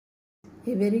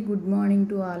A very good morning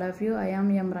to all of you. I am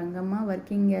Rangamma,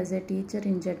 working as a teacher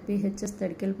in ZPHS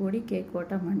Tadikalpudi,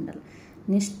 Kekota Mandal.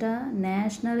 Nishtha,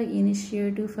 National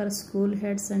Initiative for School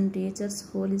Heads and Teachers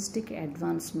Holistic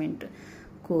Advancement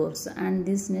course, and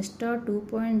this Nishtha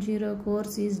 2.0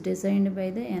 course is designed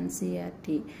by the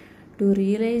NCERT. To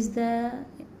realize the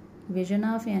vision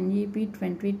of NEP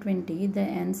 2020, the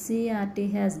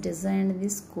NCERT has designed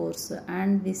this course,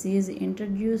 and this is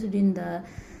introduced in the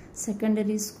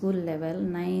secondary school level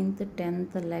 9th,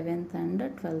 10th, 11th and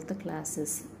 12th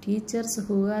classes. Teachers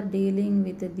who are dealing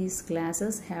with these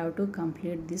classes have to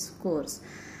complete this course,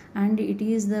 and it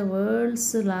is the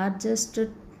world's largest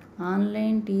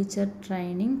online teacher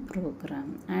training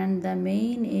program, and the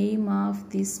main aim of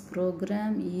this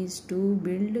program is to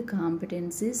build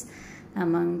competencies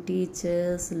among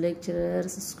teachers,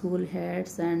 lecturers, school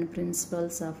heads and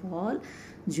principals of all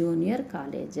junior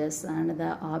colleges. And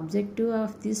the objective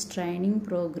of this training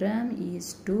program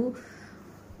is to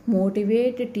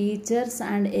motivate teachers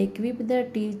and equip the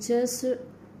teachers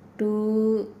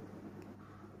to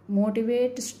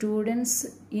motivate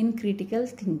students in critical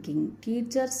thinking.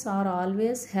 Teachers are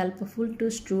always helpful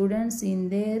to students in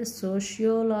their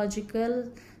sociological,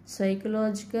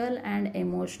 psychological and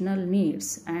emotional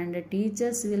needs, and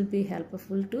teachers will be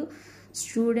helpful to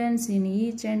students in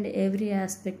each and every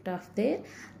aspect of their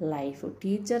life.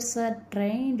 Teachers are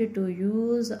trained to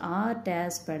use art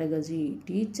as pedagogy.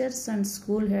 Teachers and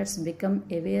school heads become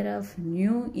aware of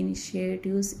new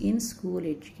initiatives in school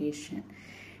education.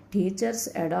 Teachers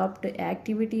adopt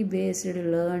activity-based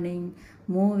learning,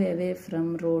 move away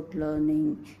from rote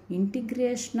learning,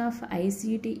 integration of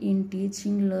ICT in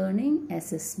teaching learning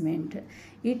assessment.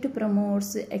 It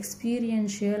promotes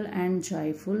experiential and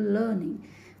joyful learning.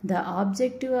 The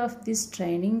objective of this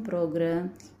training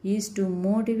program is to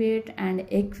motivate and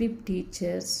equip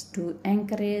teachers to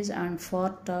encourage and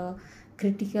foster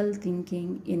critical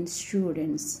thinking in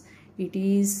students. It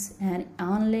is an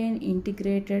online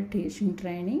integrated teaching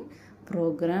training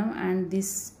program, and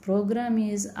this program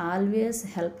is always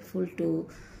helpful to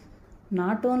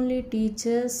not only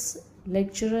teachers,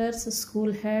 lecturers,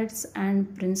 school heads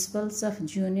and principals of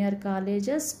junior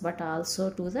colleges, but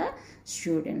also to the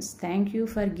students. Thank you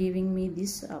for giving me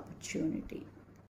this opportunity.